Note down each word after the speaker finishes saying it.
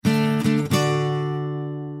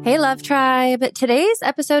Hey, Love Tribe. Today's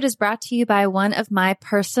episode is brought to you by one of my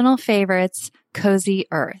personal favorites, Cozy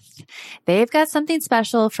Earth. They've got something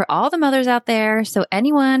special for all the mothers out there. So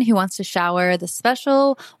anyone who wants to shower the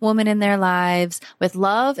special woman in their lives with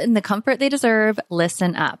love and the comfort they deserve,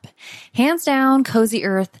 listen up. Hands down, Cozy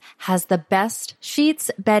Earth has the best sheets,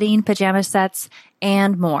 bedding, pajama sets,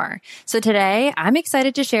 and more. So today, I'm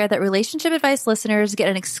excited to share that Relationship Advice listeners get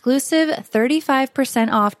an exclusive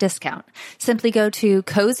 35% off discount. Simply go to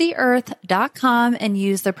CozyEarth.com and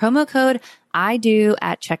use the promo code I do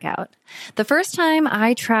at checkout. The first time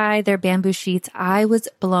I tried their bamboo sheets, I was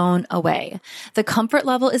blown away. The comfort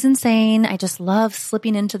level is insane. I just love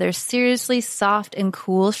slipping into their seriously soft and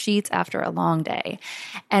cool sheets after a long day.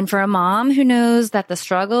 And for a mom who knows that the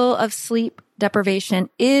struggle of sleep deprivation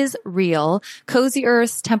is real, Cozy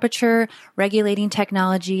Earth's temperature regulating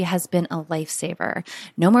technology has been a lifesaver.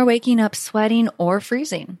 No more waking up sweating or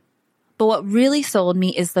freezing. But what really sold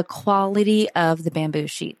me is the quality of the bamboo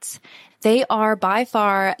sheets. They are by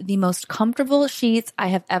far the most comfortable sheets I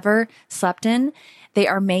have ever slept in. They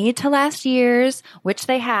are made to last years, which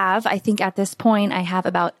they have. I think at this point, I have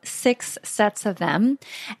about 6 sets of them.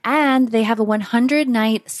 And they have a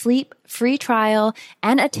 100-night sleep-free trial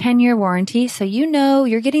and a 10-year warranty. So you know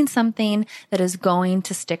you're getting something that is going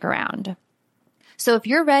to stick around. So if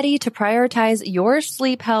you're ready to prioritize your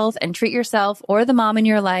sleep health and treat yourself or the mom in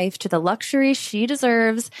your life to the luxury she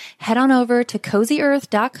deserves, head on over to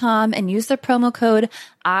CozyEarth.com and use the promo code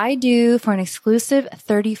I do for an exclusive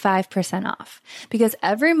 35% off. Because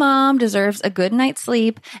every mom deserves a good night's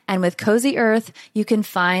sleep, and with Cozy Earth, you can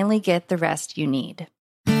finally get the rest you need.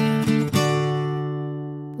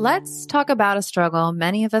 Let's talk about a struggle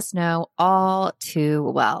many of us know all too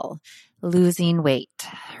well. Losing weight.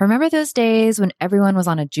 Remember those days when everyone was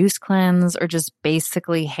on a juice cleanse or just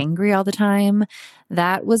basically hangry all the time?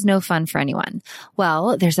 That was no fun for anyone.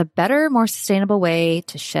 Well, there's a better, more sustainable way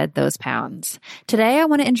to shed those pounds. Today, I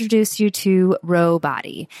want to introduce you to Ro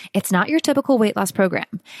Body. It's not your typical weight loss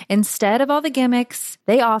program. Instead of all the gimmicks,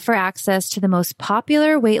 they offer access to the most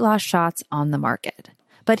popular weight loss shots on the market.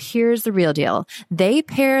 But here's the real deal. They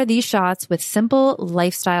pair these shots with simple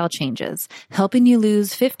lifestyle changes, helping you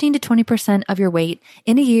lose 15 to 20% of your weight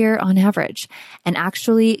in a year on average, and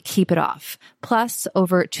actually keep it off. Plus,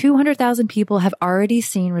 over 200,000 people have already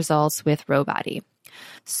seen results with Ro Body.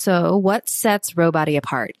 So what sets Ro Body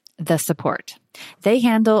apart? The support. They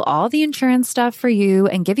handle all the insurance stuff for you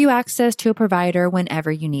and give you access to a provider whenever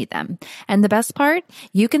you need them. And the best part,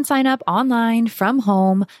 you can sign up online from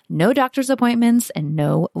home, no doctor's appointments and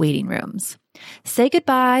no waiting rooms. Say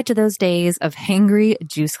goodbye to those days of hangry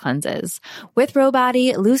juice cleanses. With Ro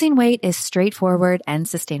Body, losing weight is straightforward and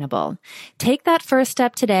sustainable. Take that first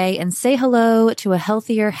step today and say hello to a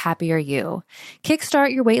healthier, happier you.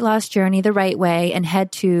 Kickstart your weight loss journey the right way and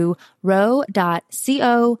head to ro.co/IDO.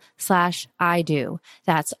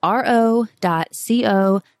 That's ro.co/IDO.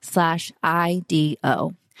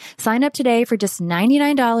 Sign up today for just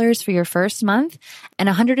 $99 for your first month and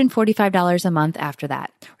 $145 a month after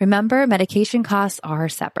that. Remember, medication costs are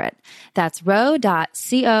separate. That's ro.co/IDO.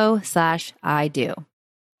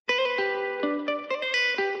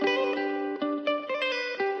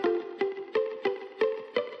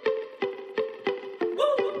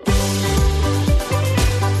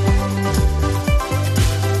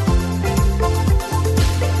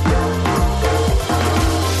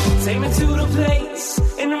 Take me to the place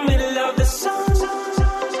in the middle of the sun.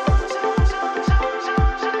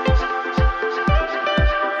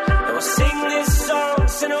 And we'll sing this song,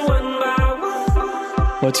 sing it one by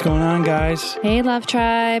one. What's going on, guys? Hey, Love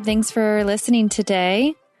Tribe. Thanks for listening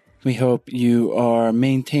today. We hope you are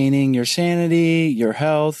maintaining your sanity, your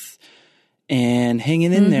health, and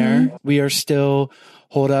hanging in there. We are still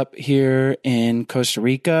holed up here in Costa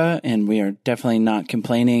Rica, and we are definitely not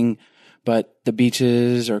complaining. But the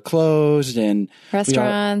beaches are closed and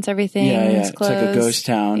Restaurants, everything is closed. It's like a ghost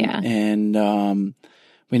town. Yeah. And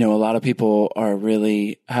we know a lot of people are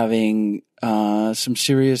really having some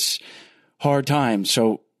serious hard times.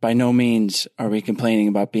 So by no means are we complaining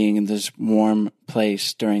about being in this warm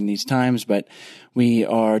place during these times, but we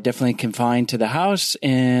are definitely confined to the house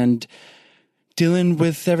and dealing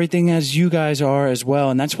with everything as you guys are as well.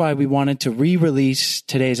 And that's why we wanted to re-release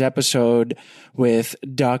today's episode with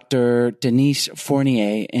Dr. Denise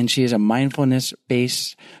Fournier. And she is a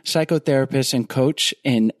mindfulness-based psychotherapist and coach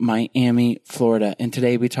in Miami, Florida. And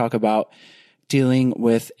today we talk about dealing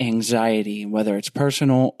with anxiety, whether it's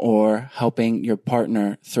personal or helping your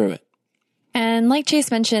partner through it. And like Chase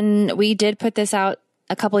mentioned, we did put this out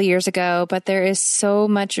a couple of years ago, but there is so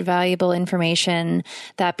much valuable information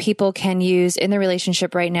that people can use in the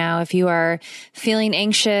relationship right now. If you are feeling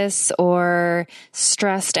anxious or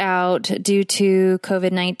stressed out due to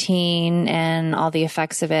COVID-19 and all the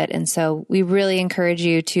effects of it. And so we really encourage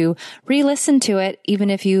you to re-listen to it, even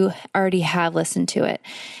if you already have listened to it.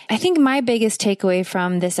 I think my biggest takeaway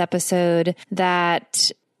from this episode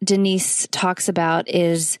that Denise talks about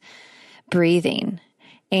is breathing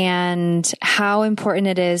and how important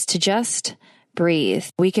it is to just breathe.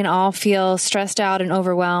 We can all feel stressed out and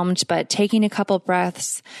overwhelmed, but taking a couple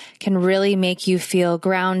breaths can really make you feel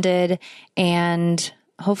grounded and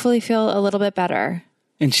hopefully feel a little bit better.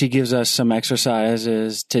 And she gives us some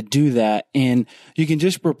exercises to do that. And you can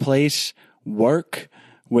just replace work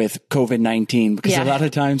with COVID-19 because a lot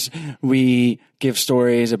of times we give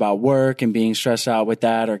stories about work and being stressed out with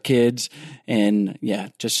that or kids. And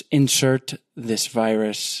just insert this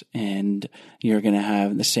virus and you're going to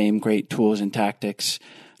have the same great tools and tactics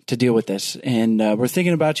to deal with this. And we're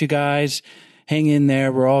thinking about you guys. Hang in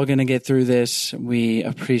there. We're all going to get through this. We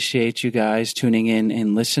appreciate you guys tuning in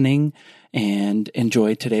and listening, and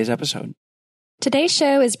enjoy today's episode. Today's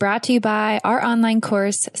show is brought to you by our online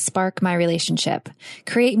course, Spark My Relationship.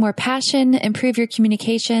 Create more passion, improve your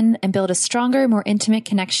communication, and build a stronger, more intimate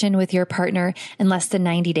connection with your partner in less than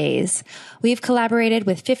 90 days. We've collaborated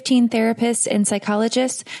with 15 therapists and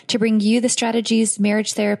psychologists to bring you the strategies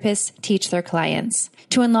marriage therapists teach their clients.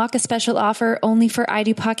 To unlock a special offer only for I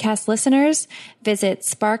Do Podcast listeners, visit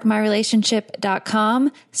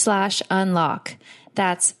sparkmyrelationship.com/unlock.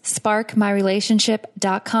 That's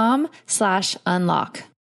sparkmyrelationship.com/unlock.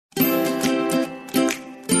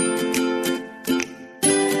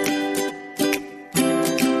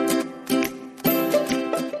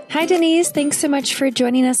 Hi, Denise. Thanks so much for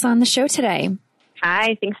joining us on the show today.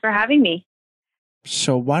 Hi, thanks for having me.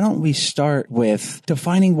 So why don't we start with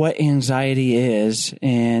defining what anxiety is,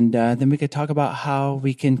 and then we could talk about how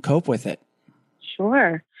we can cope with it.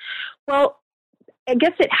 Sure. Well, I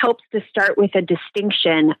guess it helps to start with a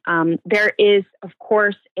distinction. There is, of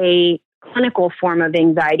course, a clinical form of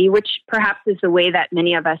anxiety, which perhaps is the way that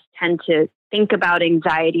many of us tend to think about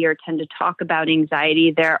anxiety or tend to talk about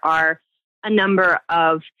anxiety. There are a number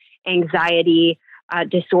of anxiety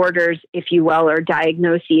disorders, if you will, or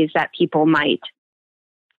diagnoses that people might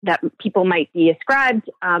be ascribed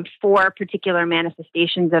for particular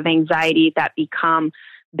manifestations of anxiety that become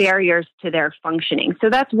barriers to their functioning. So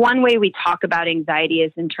that's one way we talk about anxiety,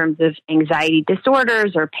 is in terms of anxiety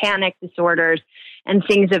disorders or panic disorders and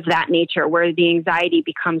things of that nature, where the anxiety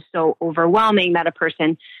becomes so overwhelming that a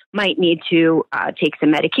person might need to take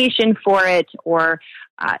some medication for it or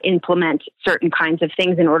implement certain kinds of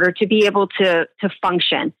things in order to be able to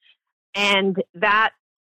function. And that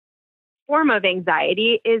form of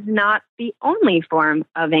anxiety is not the only form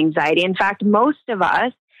of anxiety. In fact, most of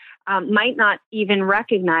us might not even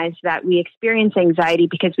recognize that we experience anxiety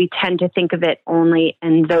because we tend to think of it only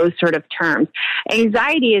in those sort of terms.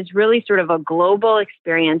 Anxiety is really sort of a global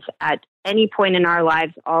experience at any point in our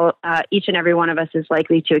lives. Each and every one of us is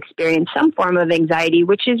likely to experience some form of anxiety,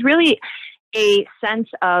 which is really a sense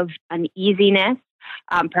of uneasiness,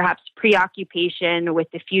 perhaps preoccupation with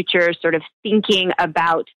the future, sort of thinking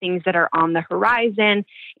about things that are on the horizon,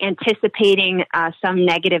 anticipating some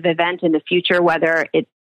negative event in the future, whether it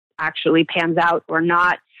actually pans out or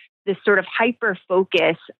not. This sort of hyper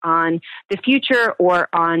focus on the future or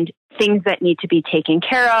on things that need to be taken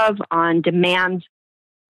care of, on demands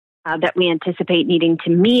that we anticipate needing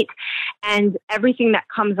to meet, and everything that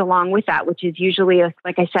comes along with that, which is usually,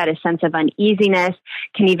 like I said, a sense of uneasiness,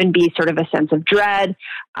 can even be sort of a sense of dread.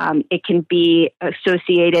 It can be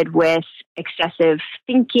associated with excessive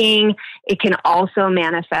thinking. It can also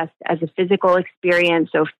manifest as a physical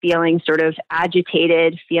experience, so feeling sort of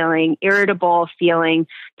agitated, feeling irritable, feeling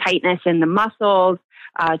tightness in the muscles,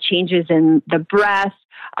 changes in the breath,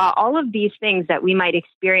 all of these things that we might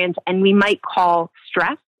experience and we might call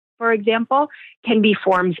stress, for example, can be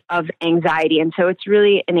forms of anxiety. And so it's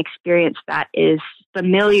really an experience that is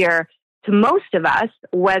familiar to most of us,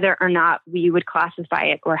 whether or not we would classify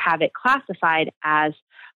it or have it classified as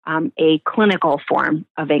a clinical form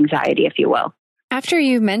of anxiety, if you will. After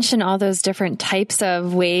you mention all those different types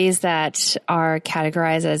of ways that are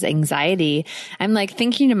categorized as anxiety, I'm like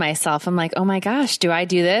thinking to myself, I'm like, oh my gosh, do I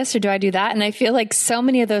do this or do I do that? And I feel like so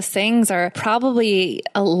many of those things are probably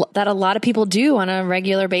that a lot of people do on a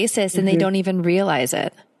regular basis and they don't even realize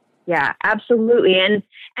it. Yeah, absolutely. And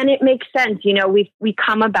it makes sense. You know, we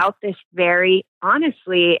come about this very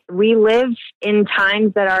honestly. We live in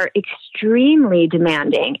times that are extremely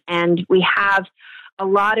demanding, and we have a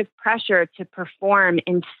lot of pressure to perform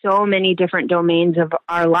in so many different domains of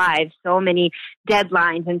our lives, so many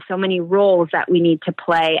deadlines and so many roles that we need to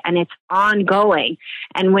play, and it's ongoing.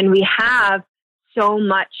 And when we have so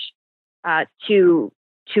much to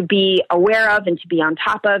be aware of and to be on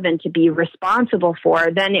top of and to be responsible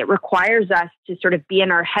for, then it requires us to sort of be in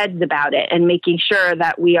our heads about it and making sure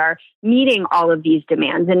that we are meeting all of these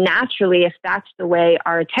demands. And naturally, if that's the way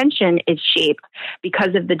our attention is shaped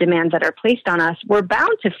because of the demands that are placed on us, we're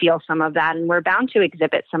bound to feel some of that and we're bound to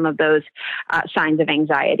exhibit some of those signs of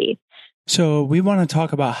anxiety. So we want to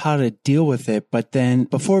talk about how to deal with it. But then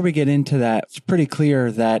before we get into that, it's pretty clear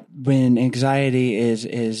that when anxiety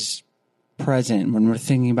is present, when we're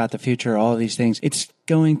thinking about the future, all of these things, it's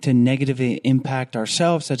going to negatively impact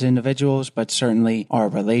ourselves as individuals, but certainly our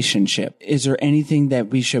relationship. Is there anything that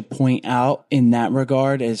we should point out in that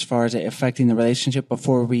regard as far as it affecting the relationship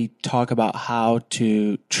before we talk about how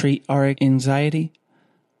to treat our anxiety?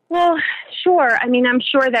 Well, sure. I mean, I'm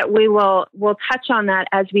sure that we'll touch on that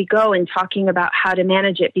as we go in talking about how to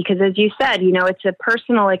manage it, because as you said, it's a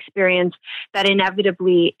personal experience that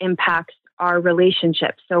inevitably impacts our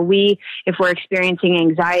relationship. So if we're experiencing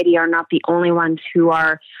anxiety, are not the only ones who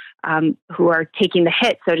are taking the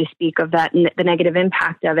hit, so to speak, of that, the negative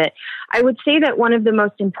impact of it. I would say that one of the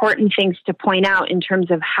most important things to point out in terms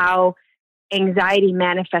of how anxiety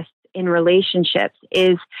manifests in relationships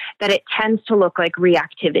is that it tends to look like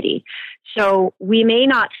reactivity. So we may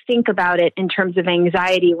not think about it in terms of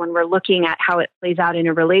anxiety when we're looking at how it plays out in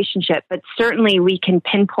a relationship, but certainly we can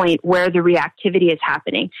pinpoint where the reactivity is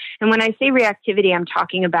happening. And when I say reactivity, I'm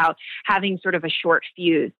talking about having sort of a short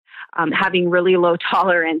fuse. Having really low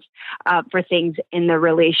tolerance for things in the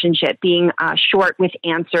relationship, being short with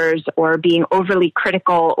answers or being overly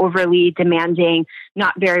critical, overly demanding,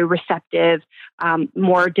 not very receptive,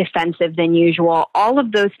 more defensive than usual. All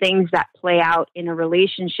of those things that play out in a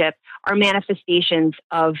relationship are manifestations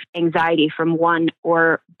of anxiety from one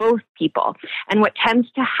or both people. And what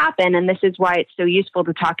tends to happen, and this is why it's so useful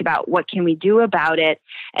to talk about what can we do about it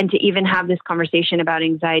and to even have this conversation about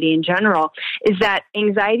anxiety in general, is that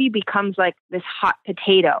anxiety becomes like this hot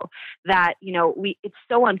potato that, it's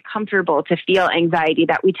so uncomfortable to feel anxiety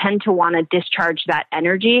that we tend to want to discharge that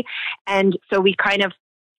energy. And so we kind of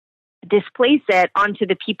displace it onto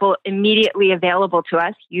the people immediately available to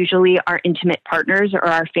us, usually our intimate partners or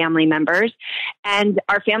our family members. And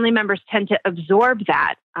our family members tend to absorb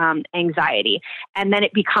that anxiety, and then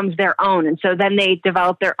it becomes their own. And so then they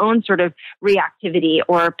develop their own sort of reactivity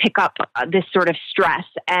or pick up this sort of stress.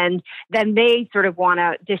 And then they sort of want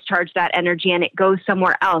to discharge that energy and it goes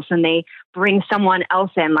somewhere else, and they bring someone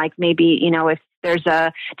else in, like maybe, if there's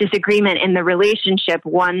a disagreement in the relationship,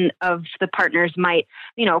 one of the partners might,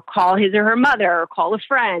 call his or her mother or call a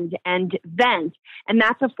friend and vent. And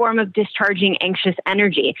that's a form of discharging anxious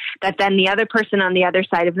energy that then the other person on the other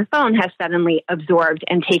side of the phone has suddenly absorbed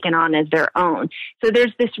and taken on as their own. So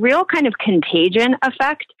there's this real kind of contagion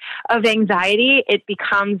effect of anxiety. It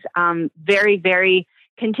becomes very, very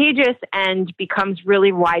contagious and becomes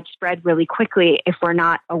really widespread really quickly if we're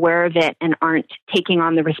not aware of it and aren't taking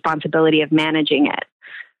on the responsibility of managing it.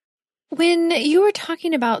 When you were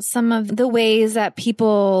talking about some of the ways that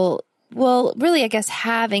people really, I guess,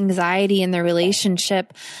 have anxiety in their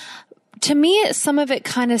relationship, to me, some of it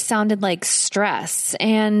kind of sounded like stress.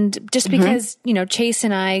 And just because, Chase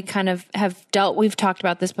and I kind of we've talked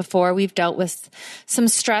about this before, we've dealt with some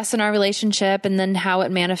stress in our relationship and then how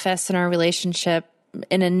it manifests in our relationship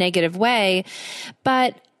in a negative way.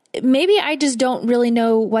 But maybe I just don't really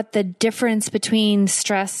know what the difference between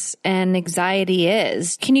stress and anxiety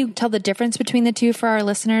is. Can you tell the difference between the two for our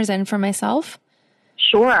listeners and for myself?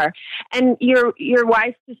 Sure. And you're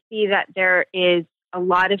wise to see that there is a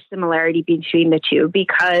lot of similarity between the two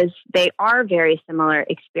because they are very similar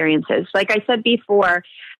experiences. Like I said before,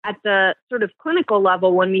 at the sort of clinical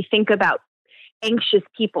level, when we think about anxious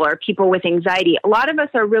people or people with anxiety, a lot of us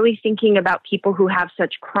are really thinking about people who have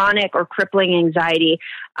such chronic or crippling anxiety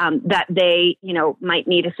that they, might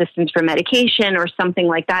need assistance for medication or something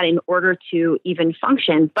like that in order to even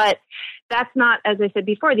function. But that's not, as I said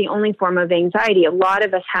before, the only form of anxiety. A lot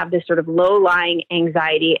of us have this sort of low-lying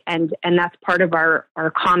anxiety, and that's part of our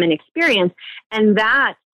common experience. And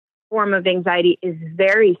that form of anxiety is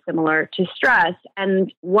very similar to stress.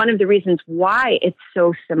 And one of the reasons why it's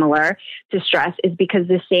so similar to stress is because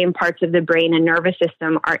the same parts of the brain and nervous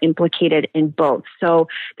system are implicated in both. So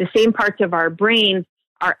the same parts of our brain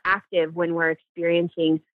are active when we're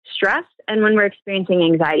experiencing stress and when we're experiencing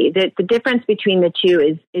anxiety. The difference between the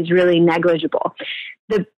two is really negligible.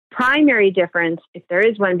 The primary difference, if there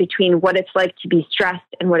is one, between what it's like to be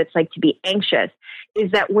stressed and what it's like to be anxious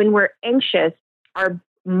is that when we're anxious, our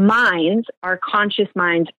minds, our conscious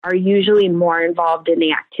minds, are usually more involved in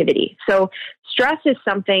the activity. So stress is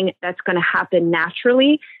something that's going to happen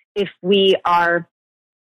naturally if we are,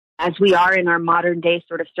 as we are in our modern day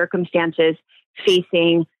sort of circumstances,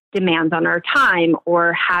 facing demands on our time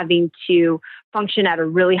or having to function at a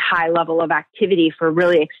really high level of activity for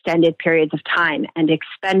really extended periods of time and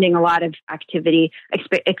expending a lot of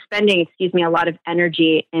a lot of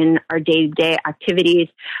energy in our day-to-day activities,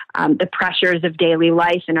 the pressures of daily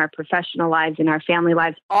life in our professional lives, in our family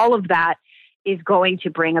lives, all of that is going to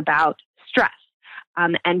bring about stress.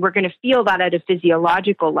 And we're going to feel that at a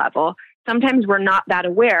physiological level. Sometimes we're not that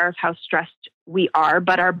aware of how stressed we are,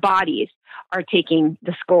 but our bodies are taking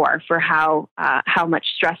the score for how much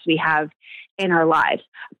stress we have in our lives.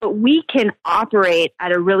 But we can operate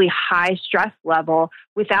at a really high stress level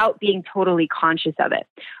without being totally conscious of it.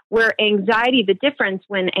 Where anxiety, the difference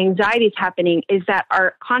when anxiety is happening is that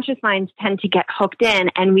our conscious minds tend to get hooked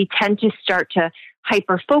in, and we tend to start to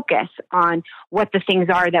hyper focus on what the things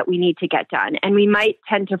are that we need to get done. And we might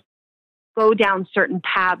tend to go down certain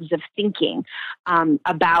paths of thinking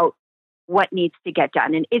about what needs to get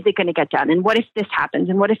done, and is it going to get done, and what if this happens,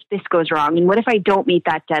 and what if this goes wrong, and what if I don't meet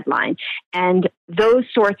that deadline. And those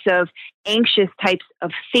sorts of anxious types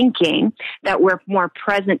of thinking that we're more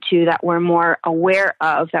present to, that we're more aware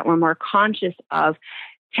of, that we're more conscious of,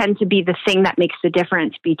 tend to be the thing that makes the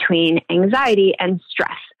difference between anxiety and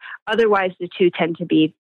stress. Otherwise, the two tend to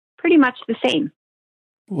be pretty much the same.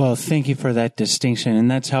 Well, thank you for that distinction, and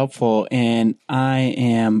that's helpful. And I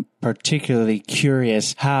am particularly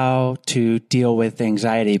curious how to deal with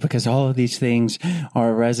anxiety, because all of these things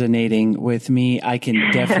are resonating with me. I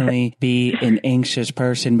can definitely be an anxious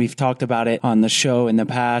person. We've talked about it on the show in the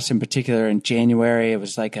past, in particular in January. It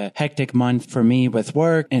was like a hectic month for me with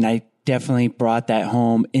work, and I definitely brought that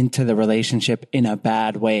home into the relationship in a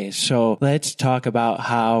bad way. So let's talk about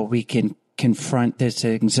how we can confront this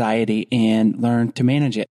anxiety and learn to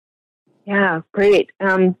manage it. Yeah, great.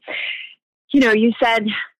 You said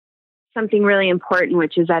something really important,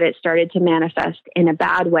 which is that it started to manifest in a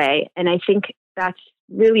bad way. And I think that's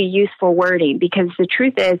really useful wording, because the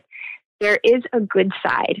truth is there is a good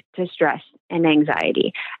side to stress and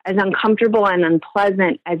anxiety. As uncomfortable and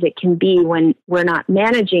unpleasant as it can be when we're not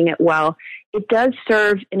managing it well, it does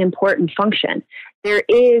serve an important function. There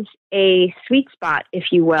is a sweet spot, if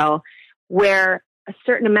you will, where a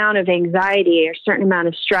certain amount of anxiety or a certain amount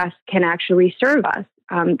of stress can actually serve us.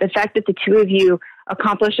 The fact that the two of you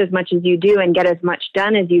accomplish as much as you do and get as much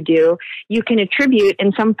done as you do, you can attribute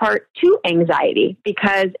in some part to anxiety,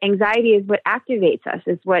 because anxiety is what activates us,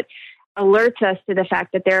 is what alerts us to the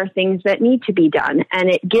fact that there are things that need to be done. And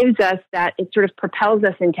it gives us that, it sort of propels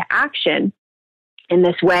us into action in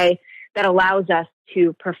this way that allows us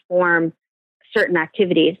to perform certain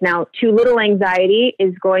activities. Now, too little anxiety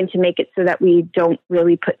is going to make it so that we don't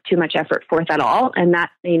really put too much effort forth at all, and that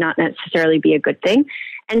may not necessarily be a good thing.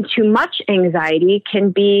 And too much anxiety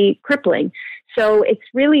can be crippling. So it's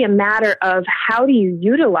really a matter of how do you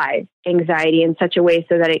utilize anxiety in such a way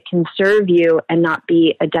so that it can serve you and not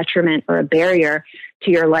be a detriment or a barrier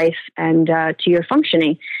to your life and to your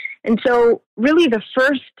functioning. And so really the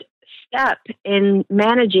first step in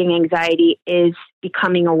managing anxiety is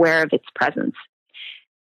becoming aware of its presence.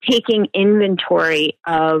 Taking inventory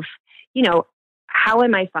of, how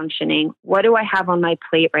am I functioning? What do I have on my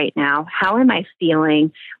plate right now? How am I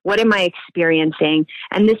feeling? What am I experiencing?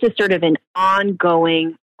 And this is sort of an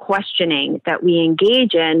ongoing questioning that we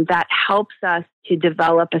engage in that helps us to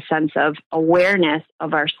develop a sense of awareness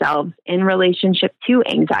of ourselves in relationship to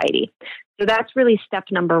anxiety. So that's really step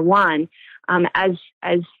number one.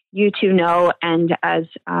 As you two know, and as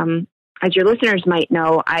your listeners might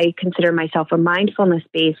know, I consider myself a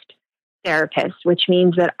mindfulness-based therapist, which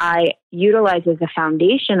means that I utilize as a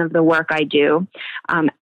foundation of the work I do,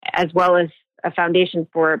 as well as a foundation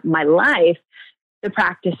for my life, the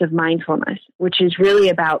practice of mindfulness, which is really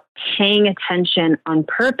about paying attention on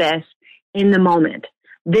purpose in the moment.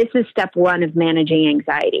 This is step one of managing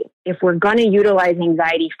anxiety. If we're going to utilize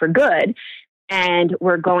anxiety for good, and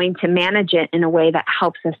we're going to manage it in a way that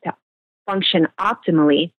helps us to function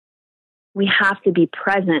optimally, we have to be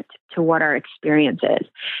present to what our experience is.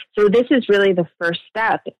 So this is really the first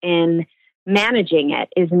step in managing it,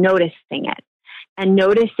 is noticing it and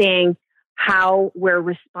noticing how we're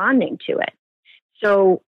responding to it.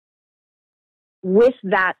 So with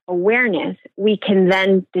that awareness, we can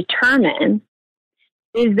then determine,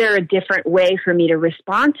 is there a different way for me to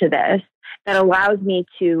respond to this that allows me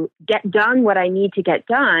to get done what I need to get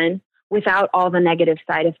done without all the negative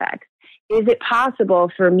side effects? Is it possible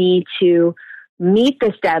for me to meet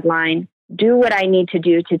this deadline, do what I need to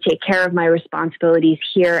do to take care of my responsibilities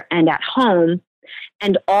here and at home,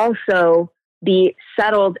 and also be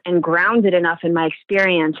settled and grounded enough in my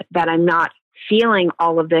experience that I'm not feeling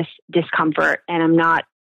all of this discomfort and I'm not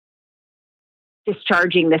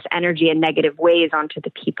discharging this energy in negative ways onto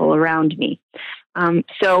the people around me.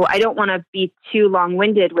 So I don't want to be too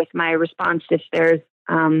long-winded with my response. If there's,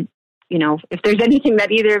 if there's anything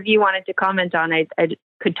that either of you wanted to comment on, I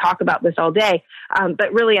could talk about this all day.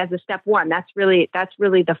 But really, as a step one, that's really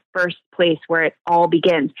the first place where it all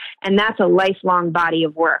begins. And that's a lifelong body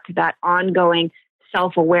of work, that ongoing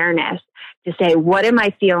self-awareness to say, what am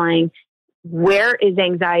I feeling? Where is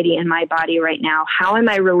anxiety in my body right now? How am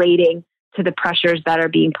I relating to the pressures that are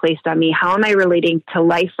being placed on me? How am I relating to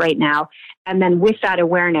life right now? And then with that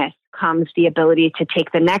awareness comes the ability to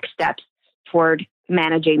take the next steps toward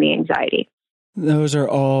managing the anxiety. Those are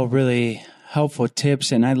all really helpful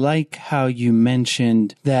tips. And I like how you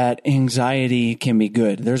mentioned that anxiety can be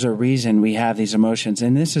good. There's a reason we have these emotions.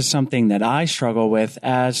 And this is something that I struggle with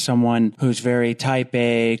as someone who's very type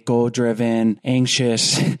A, goal-driven,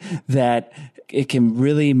 anxious, that it can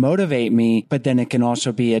really motivate me, but then it can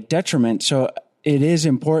also be a detriment. So it is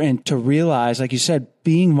important to realize, like you said,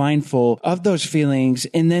 being mindful of those feelings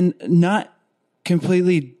and then not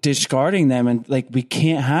completely discarding them and like we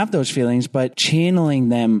can't have those feelings, but channeling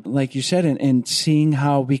them, like you said, and seeing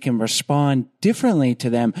how we can respond differently to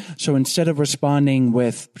them. So instead of responding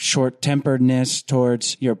with short-temperedness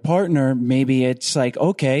towards your partner, maybe it's like,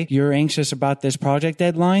 okay, you're anxious about this project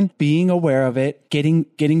deadline, being aware of it, getting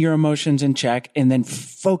your emotions in check, and then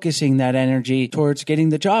focusing that energy towards getting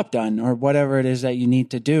the job done or whatever it is that you need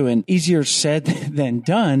to do. And easier said than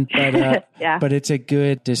done, but yeah. But it's a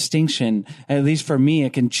good distinction. At least for me,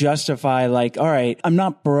 it can justify like, all right, I'm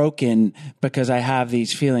not broken because I have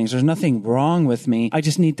these feelings. There's nothing wrong with me. I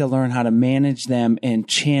just need to learn how to manage them and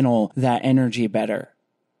channel that energy better.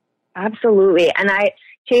 Absolutely. And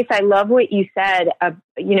Chase, I love what you said, as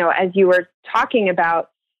you were talking about,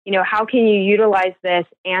 how can you utilize this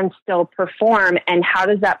and still perform, and how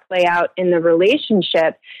does that play out in the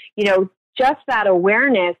relationship? Just that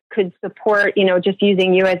awareness could support, just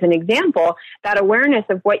using you as an example, that awareness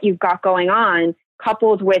of what you've got going on,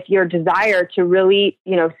 coupled with your desire to really,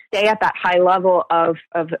 stay at that high level of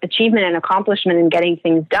achievement and accomplishment and getting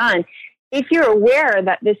things done. If you're aware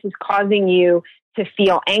that this is causing you to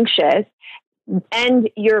feel anxious and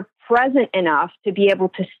you're present enough to be able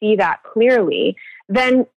to see that clearly,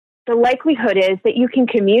 then the likelihood is that you can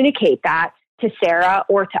communicate that to Sarah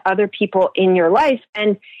or to other people in your life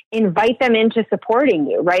and invite them into supporting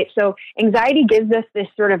you, right? So anxiety gives us this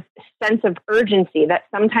sort of sense of urgency that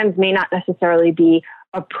sometimes may not necessarily be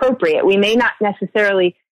appropriate. We may not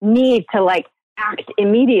necessarily need to act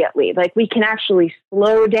immediately. We can actually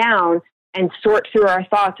slow down and sort through our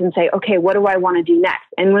thoughts and say, okay, what do I want to do next?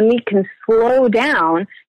 And when we can slow down,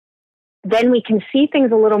 then we can see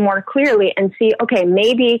things a little more clearly and see, okay,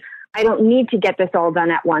 maybe I don't need to get this all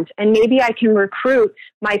done at once. And maybe I can recruit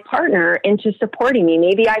my partner into supporting me.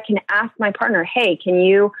 Maybe I can ask my partner, hey, can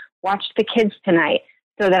you watch the kids tonight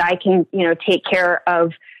so that I can, take care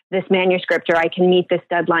of this manuscript, or I can meet this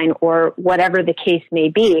deadline, or whatever the case may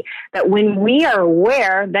be. That when we are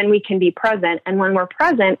aware, then we can be present. And when we're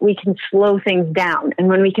present, we can slow things down. And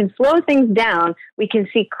when we can slow things down, we can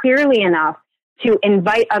see clearly enough to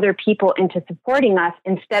invite other people into supporting us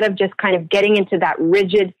instead of just kind of getting into that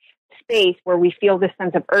rigid space where we feel this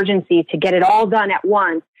sense of urgency to get it all done at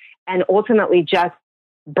once and ultimately just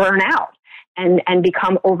burn out and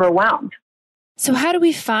become overwhelmed. So how do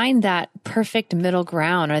we find that perfect middle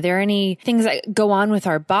ground? Are there any things that go on with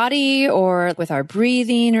our body or with our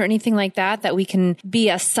breathing or anything like that we can be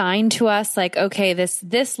assigned to us? Like, okay,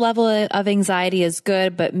 this level of anxiety is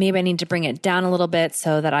good, but maybe I need to bring it down a little bit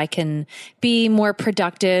so that I can be more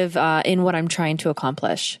productive in what I'm trying to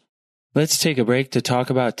accomplish. Let's take a break to talk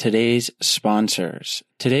about today's sponsors.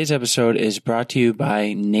 Today's episode is brought to you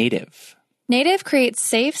by Native. Native creates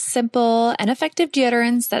safe, simple, and effective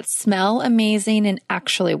deodorants that smell amazing and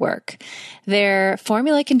actually work. Their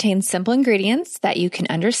formula contains simple ingredients that you can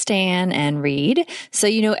understand and read, so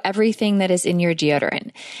you know everything that is in your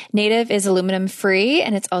deodorant. Native is aluminum-free,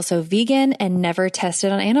 and it's also vegan and never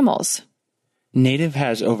tested on animals. Native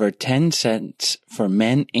has over 10 scents for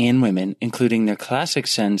men and women, including their classic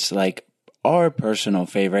scents like our personal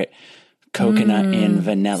favorite, coconut and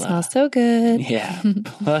vanilla. Smells so good. Yeah.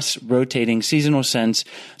 Plus rotating seasonal scents,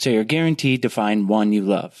 so you're guaranteed to find one you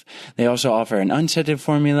love. They also offer an unscented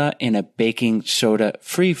formula and a baking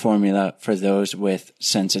soda-free formula for those with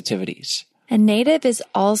sensitivities. And Native is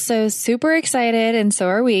also super excited, and so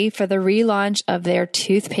are we, for the relaunch of their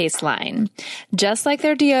toothpaste line. Just like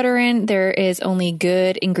their deodorant, there is only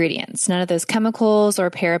good ingredients, none of those chemicals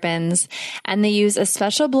or parabens, and they use a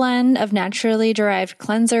special blend of naturally derived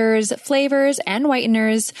cleansers, flavors, and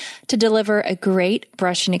whiteners to deliver a great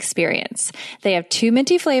brushing experience. They have 2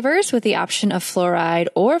 minty flavors with the option of fluoride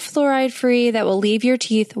or fluoride-free that will leave your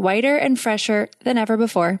teeth whiter and fresher than ever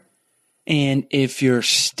before. And if you're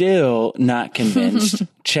still not convinced,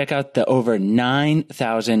 check out the over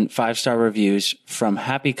 9,000 5-star reviews from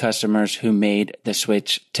happy customers who made the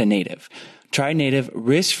switch to Native. Try Native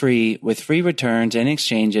risk-free with free returns and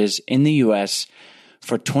exchanges in the U.S.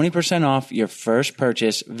 For 20% off your first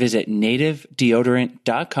purchase, visit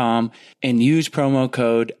nativedeodorant.com and use promo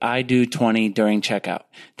code IDO20 during checkout.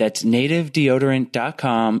 That's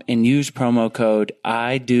nativedeodorant.com and use promo code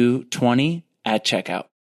IDO20 at checkout.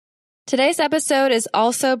 Today's episode is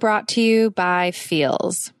also brought to you by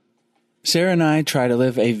Feels. Sarah and I try to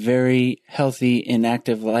live a very healthy and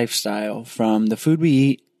active lifestyle, from the food we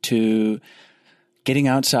eat to getting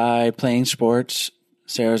outside, playing sports.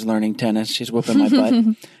 Sarah's learning tennis. She's whooping my butt.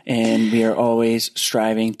 And we are always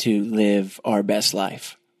striving to live our best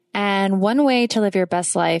life. And one way to live your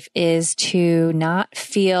best life is to not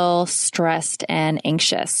feel stressed and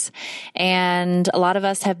anxious. And a lot of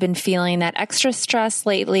us have been feeling that extra stress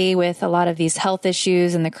lately with a lot of these health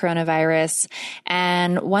issues and the coronavirus.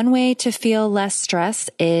 And one way to feel less stress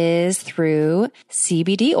is through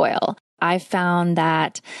CBD oil. I've found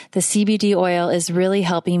that the CBD oil is really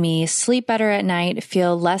helping me sleep better at night,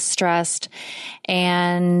 feel less stressed.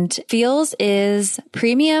 And Feels is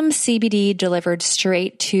premium CBD delivered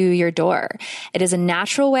straight to your door. It is a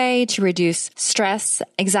natural way to reduce stress,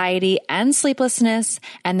 anxiety, and sleeplessness.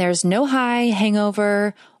 And there's no high,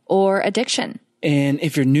 hangover, or addiction. And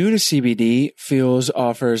if you're new to CBD, Feels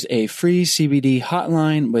offers a free CBD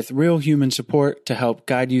hotline with real human support to help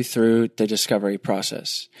guide you through the discovery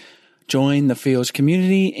process. Join the Feels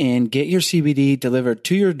community and get your CBD delivered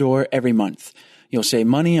to your door every month. You'll save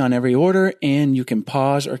money on every order, and you can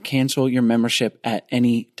pause or cancel your membership at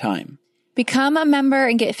any time. Become a member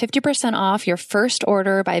and get 50% off your first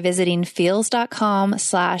order by visiting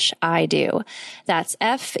feels.com/IDO. That's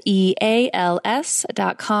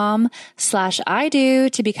FEALS.com/IDO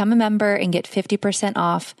to become a member and get 50%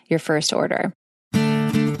 off your first order.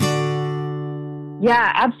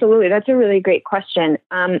 Yeah, absolutely. That's a really great question.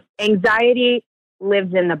 Anxiety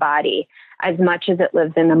lives in the body as much as it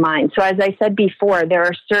lives in the mind. So as I said before, there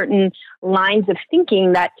are certain lines of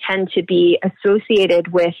thinking that tend to be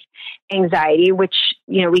associated with anxiety, which,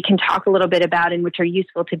 we can talk a little bit about and which are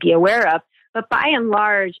useful to be aware of. But by and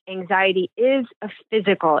large, anxiety is a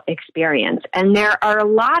physical experience. And there are a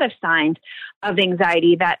lot of signs of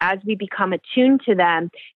anxiety that, as we become attuned to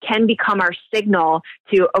them, can become our signal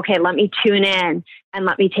to, okay, let me tune in and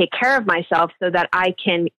let me take care of myself so that I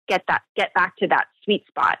can get back to that sweet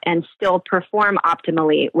spot and still perform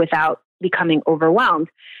optimally without becoming overwhelmed.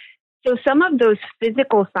 So some of those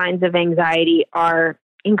physical signs of anxiety are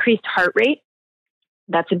increased heart rate.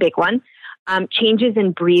 That's a big one. Changes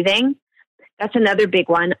in breathing. That's another big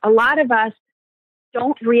one. A lot of us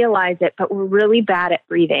don't realize it, but we're really bad at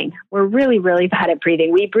breathing. We're really, really bad at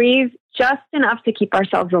breathing. We breathe just enough to keep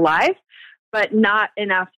ourselves alive, but not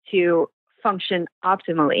enough to function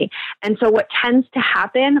optimally. And so what tends to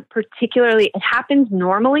happen, particularly, it happens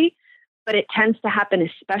normally, but it tends to happen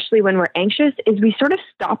especially when we're anxious, is we sort of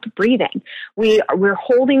stop breathing. We're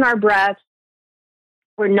holding our breath.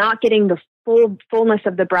 We're not getting the fullness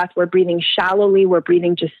of the breath. We're breathing shallowly. We're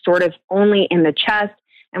breathing just sort of only in the chest,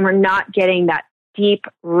 and we're not getting that deep,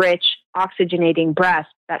 rich, oxygenating breath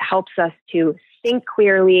that helps us to think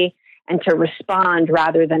clearly and to respond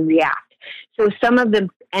rather than react. So some of the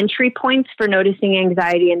entry points for noticing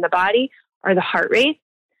anxiety in the body are the heart rate,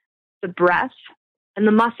 the breath, and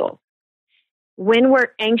the muscles. When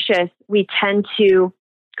we're anxious, we tend to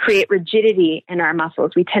create rigidity in our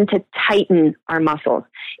muscles. We tend to tighten our muscles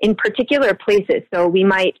in particular places. So we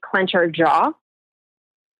might clench our jaw.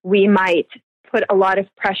 We might put a lot of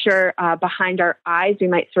pressure behind our eyes. We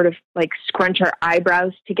might sort of like scrunch our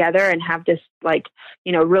eyebrows together and have this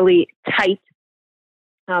really tight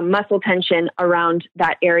muscle tension around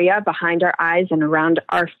that area behind our eyes and around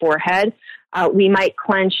our forehead. We might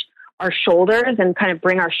clench our shoulders and kind of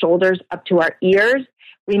bring our shoulders up to our ears.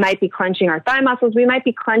 We might be clenching our thigh muscles. We might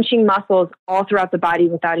be clenching muscles all throughout the body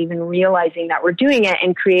without even realizing that we're doing it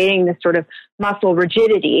and creating this sort of muscle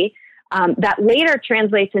rigidity that later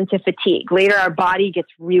translates into fatigue. Later, our body gets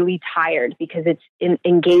really tired because it's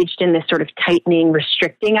engaged in this sort of tightening,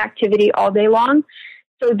 restricting activity all day long.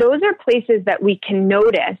 So those are places that we can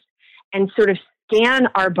notice and sort of scan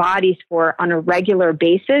our bodies for on a regular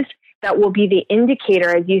basis, that will be the indicator,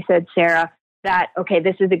 as you said, Sarah, that, okay,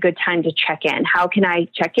 this is a good time to check in. How can I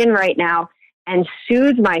check in right now and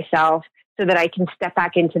soothe myself so that I can step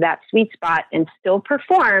back into that sweet spot and still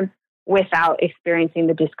perform without experiencing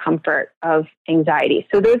the discomfort of anxiety?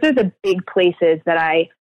 So those are the big places that I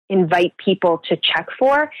invite people to check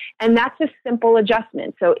for. And that's a simple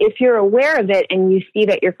adjustment. So if you're aware of it and you see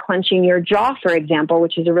that you're clenching your jaw, for example,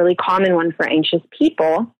 which is a really common one for anxious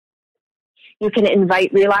people, you can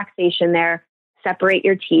invite relaxation there, separate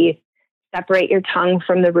your teeth, separate your tongue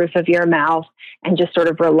from the roof of your mouth, and just sort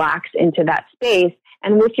of relax into that space.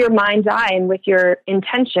 And with your mind's eye and with your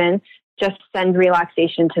intention, just send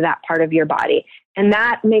relaxation to that part of your body. And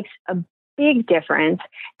that makes a big difference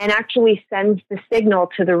and actually sends the signal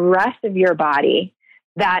to the rest of your body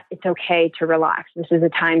that it's okay to relax. This is a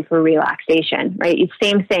time for relaxation, right? It's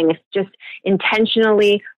same thing. It's just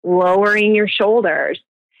intentionally lowering your shoulders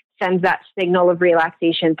sends that signal of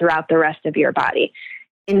relaxation throughout the rest of your body.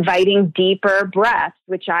 Inviting deeper breaths,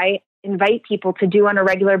 which I invite people to do on a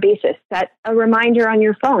regular basis. Set a reminder on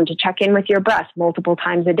your phone to check in with your breath multiple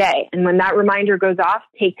times a day. And when that reminder goes off,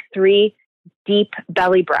 take 3 deep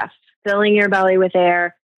belly breaths, filling your belly with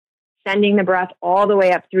air, sending the breath all the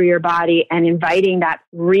way up through your body and inviting that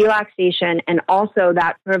relaxation and also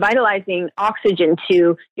that revitalizing oxygen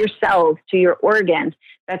to your cells, to your organs,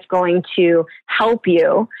 that's going to help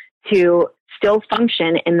you to still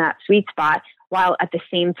function in that sweet spot while at the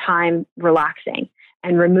same time relaxing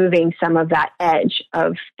and removing some of that edge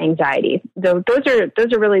of anxiety. So those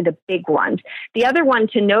are really the big ones. The other one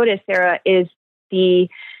to notice, Sarah, is the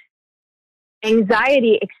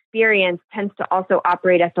anxiety experience tends to also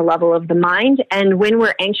operate at the level of the mind. And when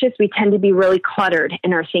we're anxious, we tend to be really cluttered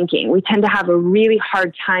in our thinking. We tend to have a really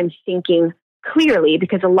hard time thinking clearly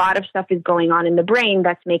because a lot of stuff is going on in the brain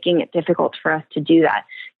that's making it difficult for us to do that.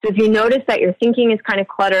 So if you notice that your thinking is kind of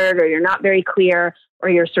cluttered or you're not very clear or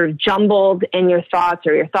you're sort of jumbled in your thoughts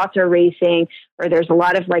or your thoughts are racing or there's a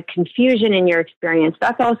lot of like confusion in your experience,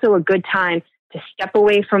 that's also a good time to step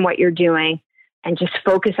away from what you're doing and just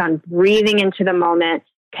focus on breathing into the moment,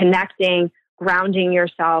 connecting, grounding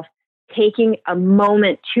yourself, taking a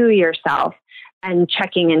moment to yourself and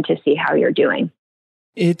checking in to see how you're doing.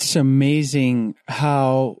 It's amazing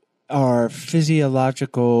how our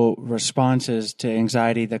physiological responses to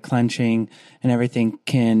anxiety, the clenching and everything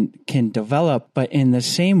can develop, but in the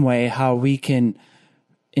same way, how we can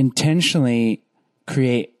intentionally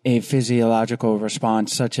create a physiological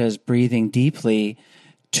response, such as breathing deeply,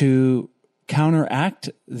 to counteract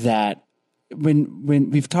that. When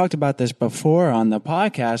we've talked about this before on the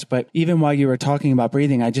podcast, but even while you were talking about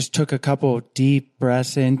breathing, I just took a couple deep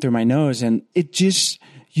breaths in through my nose and it just,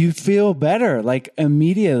 you feel better, like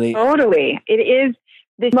immediately. Totally. It is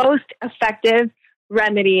the most effective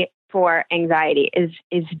remedy for anxiety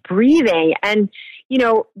is breathing. And, you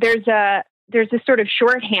know, there's a sort of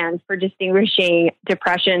shorthand for distinguishing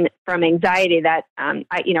depression from anxiety that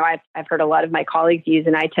I've heard a lot of my colleagues use,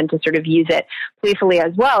 and I tend to sort of use it playfully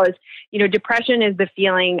as well. Is, you know, depression is the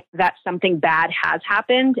feeling that something bad has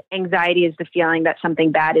happened. Anxiety is the feeling that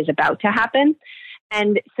something bad is about to happen.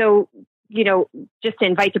 And so, you know, just to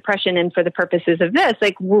invite depression in for the purposes of this,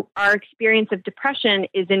 like our experience of depression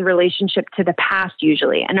is in relationship to the past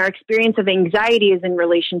usually, and our experience of anxiety is in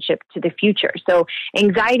relationship to the future. So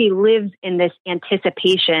anxiety lives in this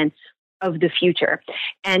anticipation of the future,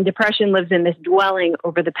 and depression lives in this dwelling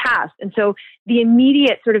over the past. And so the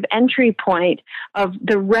immediate sort of entry point of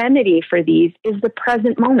the remedy for these is the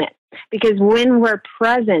present moment, because when we're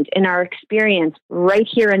present in our experience right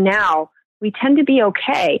here and now, we tend to be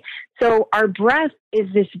okay. So our breath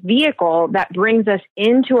is this vehicle that brings us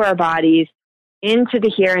into our bodies, into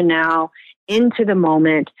the here and now, into the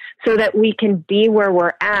moment, so that we can be where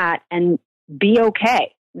we're at and be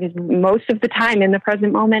okay. Because most of the time in the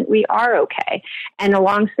present moment, we are okay. And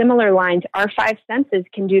along similar lines, our 5 senses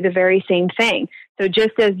can do the very same thing. So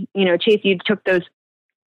just as, you know, Chase, you took those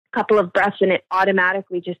couple of breaths and it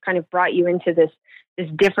automatically just kind of brought you into this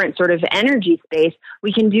different sort of energy space,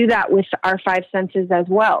 we can do that with our 5 senses as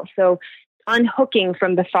well. So unhooking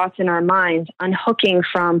from the thoughts in our minds, unhooking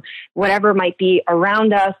from whatever might be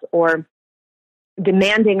around us or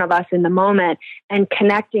demanding of us in the moment, and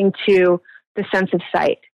connecting to the sense of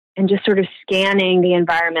sight and just sort of scanning the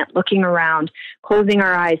environment, looking around, closing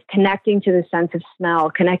our eyes, connecting to the sense of smell,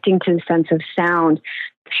 connecting to the sense of sound,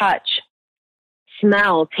 touch,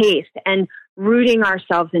 smell, taste, and rooting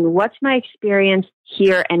ourselves in what's my experience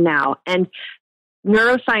here and now. And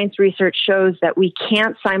neuroscience research shows that we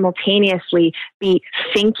can't simultaneously be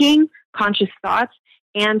thinking conscious thoughts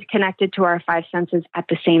and connected to our five senses at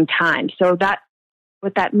the same time. So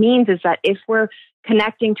what that means is that if we're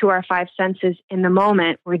connecting to our five senses in the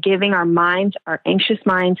moment, we're giving our minds, our anxious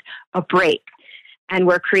minds, a break. And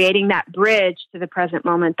we're creating that bridge to the present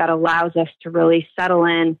moment that allows us to really settle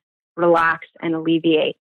in, relax, and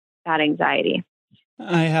alleviate that anxiety.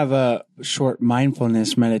 I have a short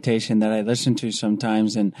mindfulness meditation that I listen to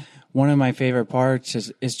sometimes. And one of my favorite parts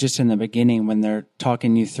is just in the beginning when they're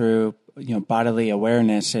talking you through bodily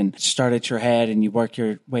awareness, and start at your head and you work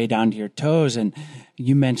your way down to your toes. And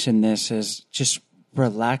you mentioned this as just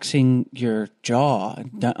relaxing your jaw,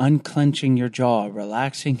 unclenching your jaw,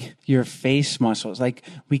 relaxing your face muscles. Like,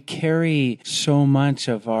 we carry so much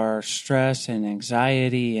of our stress and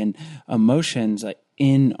anxiety and emotions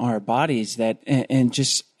in our bodies and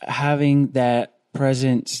just having that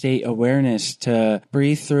present state awareness to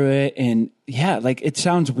breathe through it. And it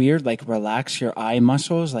sounds weird, like relax your eye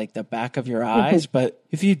muscles, like the back of your eyes. But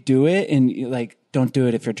if you do it, and don't do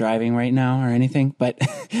it if you're driving right now or anything, but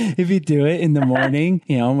if you do it in the morning,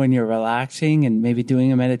 when you're relaxing and maybe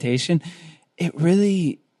doing a meditation, it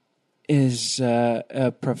really is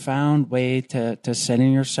a profound way to center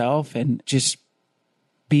yourself and just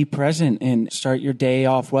be present and start your day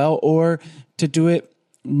off well, or to do it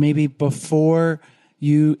maybe before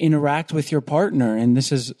you interact with your partner. And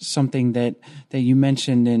this is something that you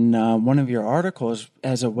mentioned in one of your articles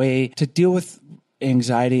as a way to deal with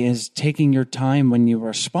anxiety, is taking your time when you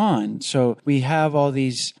respond. So we have all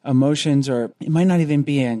these emotions, or it might not even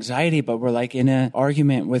be anxiety, but we're like in an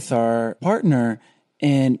argument with our partner.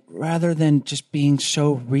 And rather than just being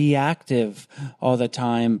so reactive all the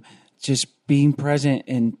time, just being present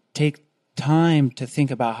and take time to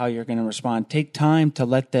think about how you're going to respond. Take time to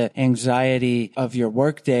let the anxiety of your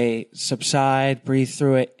workday subside, breathe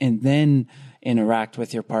through it, and then interact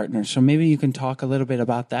with your partner. So maybe you can talk a little bit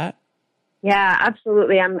about that. Yeah,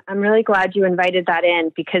 absolutely. I'm really glad you invited that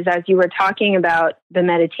in, because as you were talking about the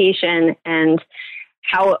meditation and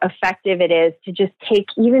how effective it is to just take,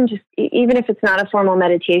 even if it's not a formal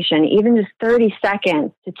meditation, even just 30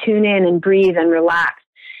 seconds to tune in and breathe and relax.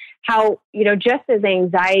 How, just as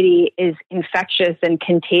anxiety is infectious and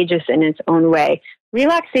contagious in its own way,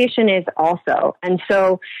 relaxation is also. And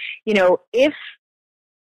so, if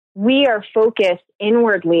we are focused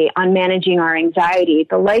inwardly on managing our anxiety,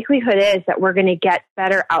 the likelihood is that we're going to get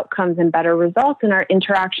better outcomes and better results in our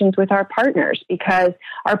interactions with our partners, because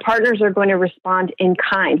our partners are going to respond in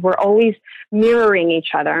kind. We're always mirroring each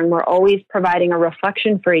other, and we're always providing a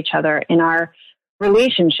reflection for each other in our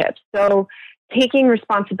relationships. So taking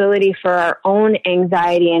responsibility for our own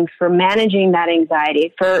anxiety and for managing that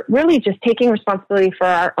anxiety, for really just taking responsibility for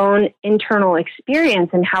our own internal experience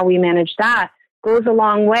and how we manage that, goes a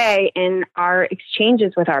long way in our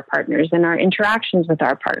exchanges with our partners and our interactions with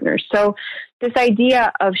our partners. So this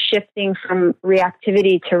idea of shifting from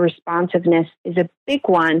reactivity to responsiveness is a big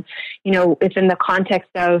one, within the context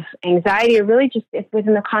of anxiety, or really just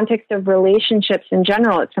within the context of relationships in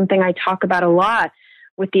general. It's something I talk about a lot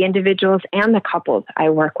with the individuals and the couples I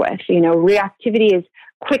work with. Reactivity is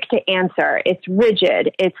quick to answer. It's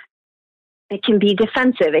rigid. It can be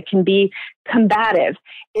defensive. It can be combative.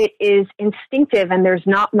 It is instinctive, and there's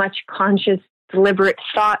not much conscious, deliberate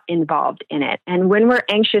thought involved in it. And when we're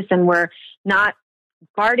anxious and we're not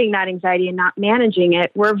guarding that anxiety and not managing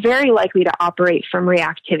it, we're very likely to operate from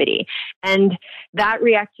reactivity. And that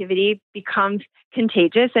reactivity becomes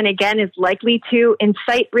contagious, and again is likely to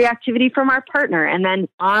incite reactivity from our partner. And then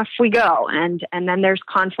off we go. And then there's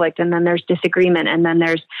conflict, and then there's disagreement, and then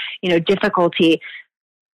there's, difficulty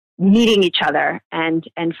meeting each other and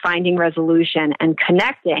finding resolution and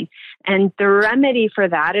connecting. And the remedy for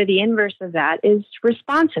that, or the inverse of that, is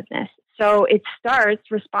responsiveness. So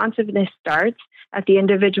responsiveness starts at the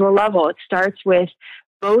individual level. It starts with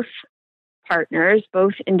both partners,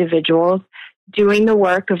 both individuals, doing the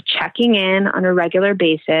work of checking in on a regular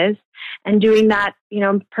basis and doing that,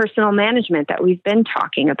 personal management that we've been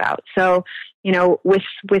talking about. So,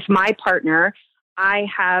 with my partner, I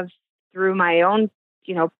have, through my own,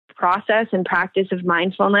 process and practice of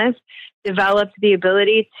mindfulness, developed the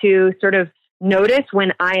ability to sort of notice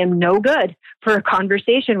when I am no good for a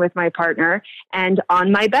conversation with my partner. And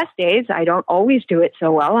on my best days, I don't always do it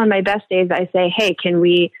so well. On my best days, I say, hey, can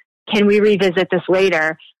we revisit this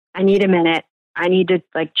later? I need a minute. I need to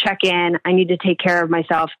check in. I need to take care of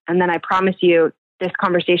myself. And then I promise you, this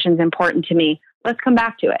conversation is important to me. Let's come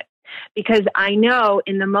back to it. Because I know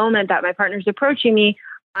in the moment that my partner's approaching me,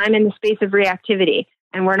 I'm in the space of reactivity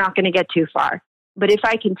and we're not going to get too far. But if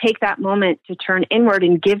I can take that moment to turn inward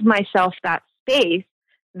and give myself that space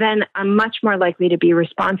then I'm much more likely to be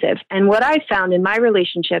responsive. And what I found in my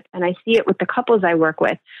relationship, and I see it with the couples I work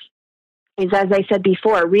with, is, as I said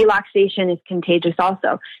before, relaxation is contagious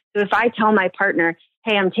also. So if I tell my partner,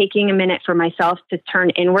 hey, I'm taking a minute for myself to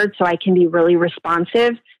turn inward so I can be really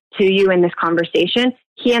responsive to you in this conversation,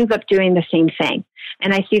 he ends up doing the same thing.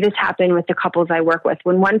 And I see this happen with the couples I work with.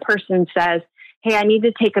 When one person says, hey, I need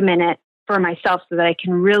to take a minute for myself so that I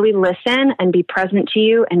can really listen and be present to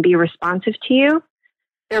you and be responsive to you,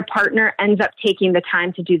 their partner ends up taking the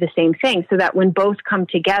time to do the same thing, so that when both come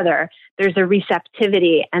together, there's a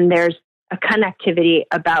receptivity and there's a connectivity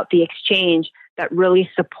about the exchange that really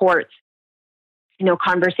supports,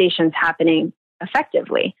 conversations happening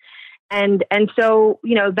effectively. And so,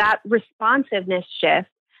 that responsiveness shift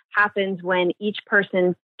happens when each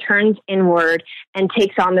person turns inward and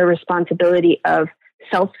takes on the responsibility of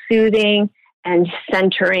self-soothing and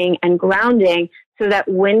centering and grounding, so that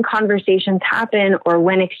when conversations happen or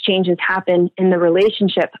when exchanges happen in the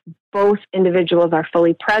relationship, both individuals are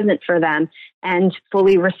fully present for them and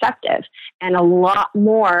fully receptive. And a lot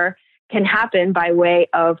more can happen by way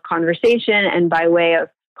of conversation and by way of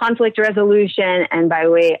conflict resolution and by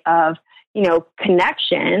way of,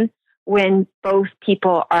 connection when both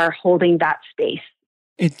people are holding that space.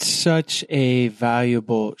 It's such a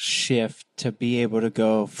valuable shift to be able to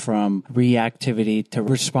go from reactivity to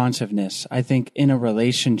responsiveness. I think in a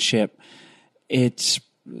relationship, I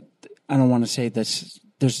don't want to say this,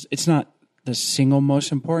 it's not the single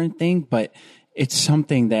most important thing, but it's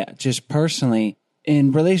something that just personally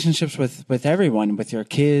in relationships with everyone, with your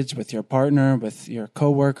kids, with your partner, with your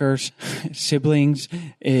coworkers, siblings,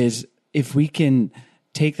 is if we can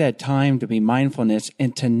take that time to be mindfulness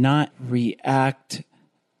and to not react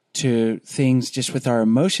to things just with our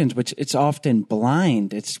emotions, which it's often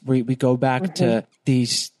blind. We go back to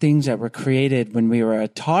these things that were created when we were a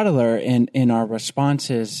toddler in our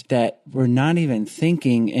responses that we're not even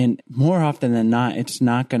thinking. And more often than not, it's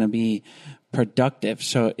not going to be productive.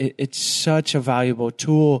 So it's such a valuable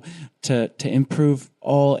tool to improve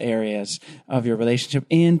all areas of your relationship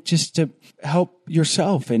and just to help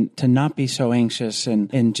yourself and to not be so anxious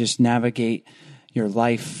and just navigate your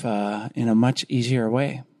life in a much easier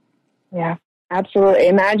way. Yeah, absolutely.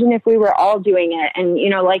 Imagine if we were all doing it. And,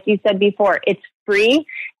 like you said before, it's free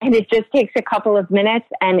and it just takes a couple of minutes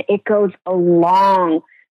and it goes a long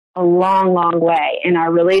way in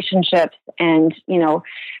our relationships. And,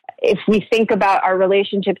 if we think about our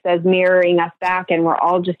relationships as mirroring us back and we're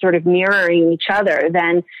all just sort of mirroring each other,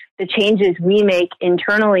 then the changes we make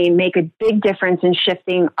internally make a big difference in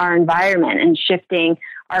shifting our environment and shifting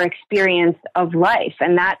our experience of life.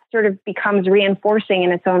 And that sort of becomes reinforcing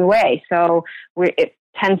in its own way. So it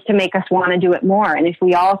tends to make us want to do it more. And if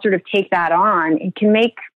we all sort of take that on, it can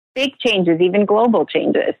make big changes, even global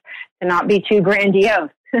changes, to not be too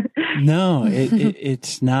grandiose. No,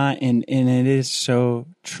 it's not. And it is so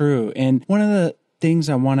true. And one of the things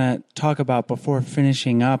I want to talk about before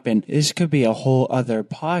finishing up, and this could be a whole other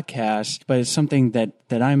podcast, but it's something that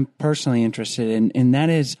I'm personally interested in, and that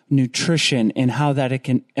is nutrition and how that it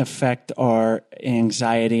can affect our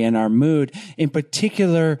anxiety and our mood, in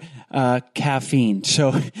particular, caffeine.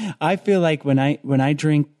 So I feel like when I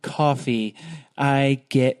drink coffee, I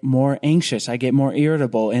get more anxious, I get more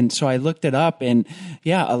irritable. And so I looked it up, and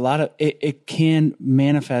a lot of it can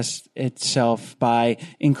manifest itself by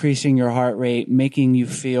increasing your heart rate, making you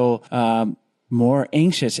feel more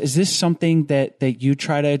anxious. Is this something that you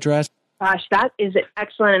try to address? Gosh, that is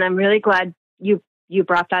excellent. And I'm really glad you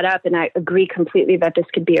brought that up. And I agree completely that this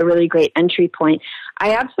could be a really great entry point.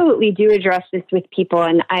 I absolutely do address this with people,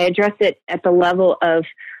 and I address it at the level of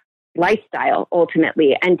lifestyle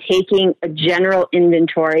ultimately, and taking a general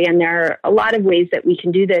inventory. And there are a lot of ways that we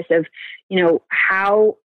can do this of,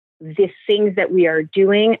 how the things that we are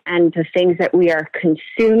doing and the things that we are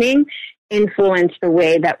consuming influence the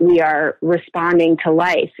way that we are responding to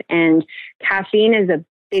life. And caffeine is a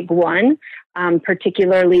big one,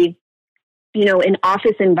 particularly in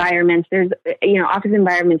office environments. Office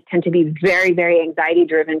environments tend to be very, very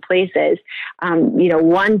anxiety-driven places.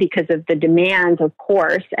 One, because of the demands, of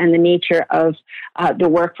course, and the nature of the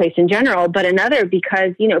workplace in general, but another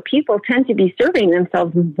because, people tend to be serving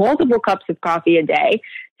themselves multiple cups of coffee a day,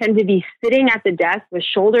 tend to be sitting at the desk with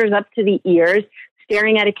shoulders up to the ears,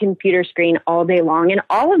 staring at a computer screen all day long. And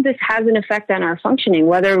all of this has an effect on our functioning,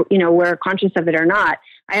 whether, we're conscious of it or not.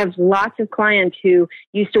 I have lots of clients who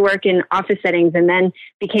used to work in office settings and then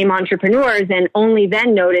became entrepreneurs and only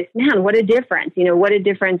then noticed, man, what a difference, what a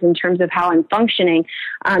difference in terms of how I'm functioning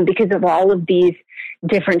because of all of these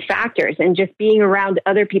different factors. And just being around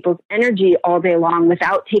other people's energy all day long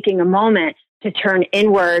without taking a moment to turn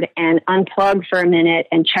inward and unplug for a minute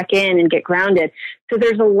and check in and get grounded. So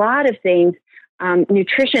there's a lot of things.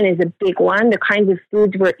 Nutrition is a big one. The kinds of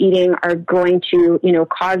foods we're eating are going to,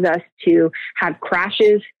 cause us to have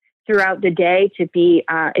crashes throughout the day, to be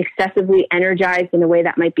excessively energized in a way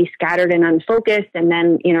that might be scattered and unfocused, and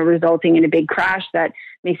then, resulting in a big crash that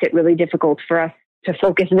makes it really difficult for us to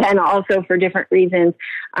focus then also for different reasons.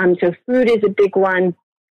 So food is a big one.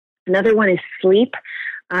 Another one is sleep.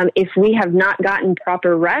 If we have not gotten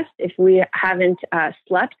proper rest, if we haven't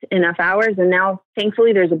slept enough hours, and now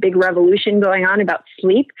thankfully there's a big revolution going on about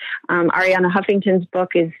sleep. Arianna Huffington's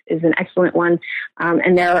book is an excellent one.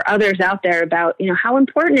 And there are others out there about, how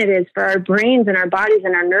important it is for our brains and our bodies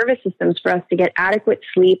and our nervous systems for us to get adequate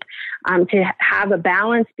sleep, to have a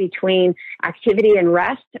balance between activity and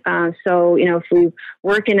rest. So, if we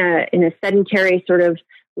work in a sedentary sort of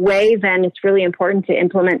way, then it's really important to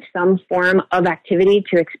implement some form of activity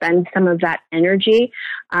to expend some of that energy.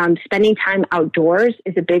 Spending time outdoors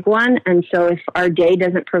is a big one. And so if our day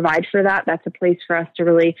doesn't provide for that, that's a place for us to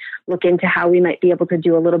really look into how we might be able to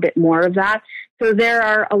do a little bit more of that. So there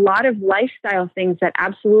are a lot of lifestyle things that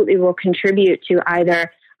absolutely will contribute to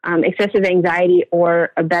either excessive anxiety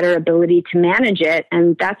or a better ability to manage it.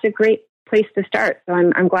 And that's a great place to start. So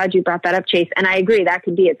I'm glad you brought that up, Chase. And I agree that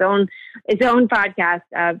could be its own podcast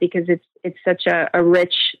because it's such a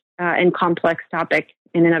rich and complex topic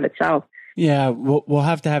in and of itself. Yeah, we'll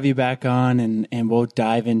have to have you back on and we'll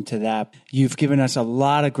dive into that. You've given us a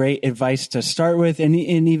lot of great advice to start with and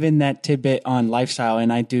even that tidbit on lifestyle.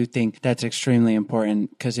 And I do think that's extremely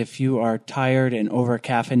important because if you are tired and over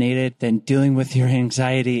caffeinated, then dealing with your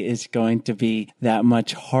anxiety is going to be that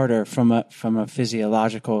much harder from a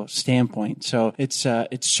physiological standpoint. So it's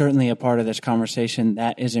certainly a part of this conversation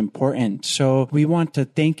that is important. So we want to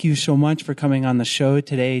thank you so much for coming on the show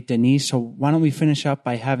today, Denise. So why don't we finish up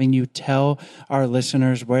by having you tell our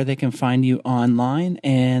listeners where they can find you online,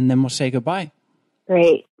 and then we'll say goodbye.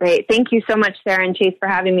 Great. Thank you so much, Sarah and Chase, for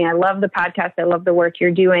having me. I love the podcast. I love the work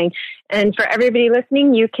you're doing. And for everybody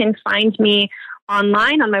listening, you can find me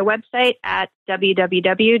online on my website at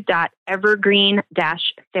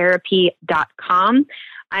www.evergreen-therapy.com.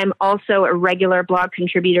 I'm also a regular blog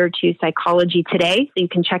contributor to Psychology Today, so you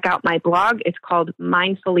can check out my blog. It's called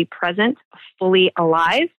Mindfully Present, Fully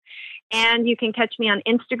Alive. And you can catch me on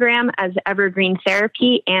Instagram as Evergreen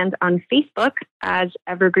Therapy and on Facebook as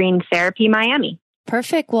Evergreen Therapy Miami.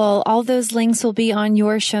 Perfect. Well, all those links will be on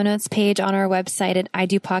your show notes page on our website at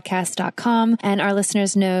idopodcast.com. And our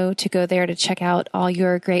listeners know to go there to check out all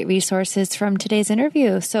your great resources from today's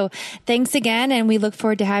interview. So thanks again. And we look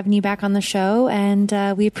forward to having you back on the show. And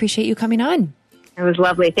we appreciate you coming on. It was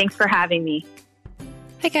lovely. Thanks for having me.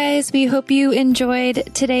 Hi guys, we hope you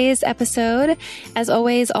enjoyed today's episode. As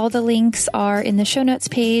always, all the links are in the show notes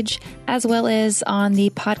page as well as on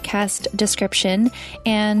the podcast description.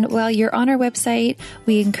 And while you're on our website,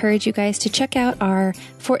 we encourage you guys to check out our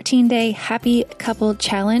 14-day Happy Couple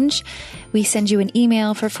Challenge. We send you an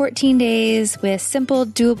email for 14 days with simple,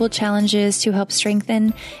 doable challenges to help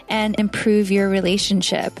strengthen and improve your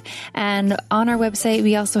relationship. And on our website,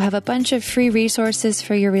 we also have a bunch of free resources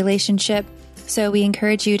for your relationship. So we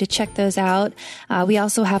encourage you to check those out. We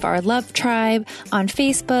also have our Love Tribe on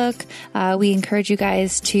Facebook. We encourage you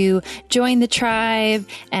guys to join the tribe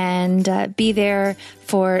and be there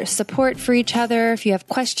for support for each other. If you have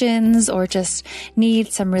questions or just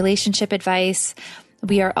need some relationship advice,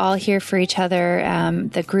 we are all here for each other.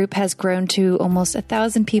 The group has grown to almost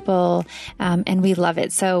 1,000 people, and we love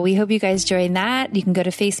it. So we hope you guys join that. You can go to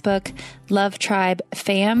Facebook, Love Tribe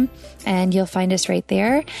Fam, and you'll find us right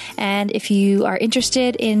there. And if you are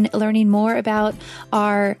interested in learning more about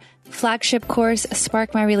our flagship course,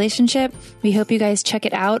 Spark My Relationship, we hope you guys check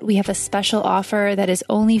it out. We have a special offer that is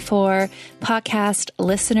only for podcast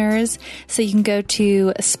listeners. So you can go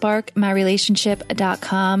to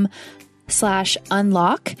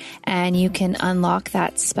sparkmyrelationship.com/unlock, and you can unlock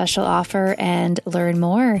that special offer and learn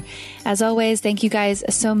more. As always, thank you guys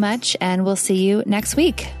so much, and we'll see you next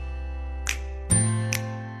week.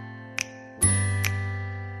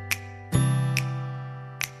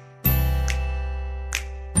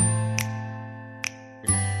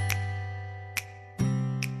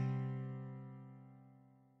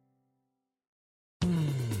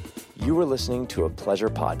 You were listening to a Pleasure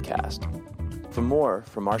Podcast. For more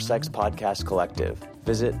from our Sex Podcast Collective,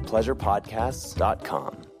 visit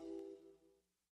pleasurepodcasts.com.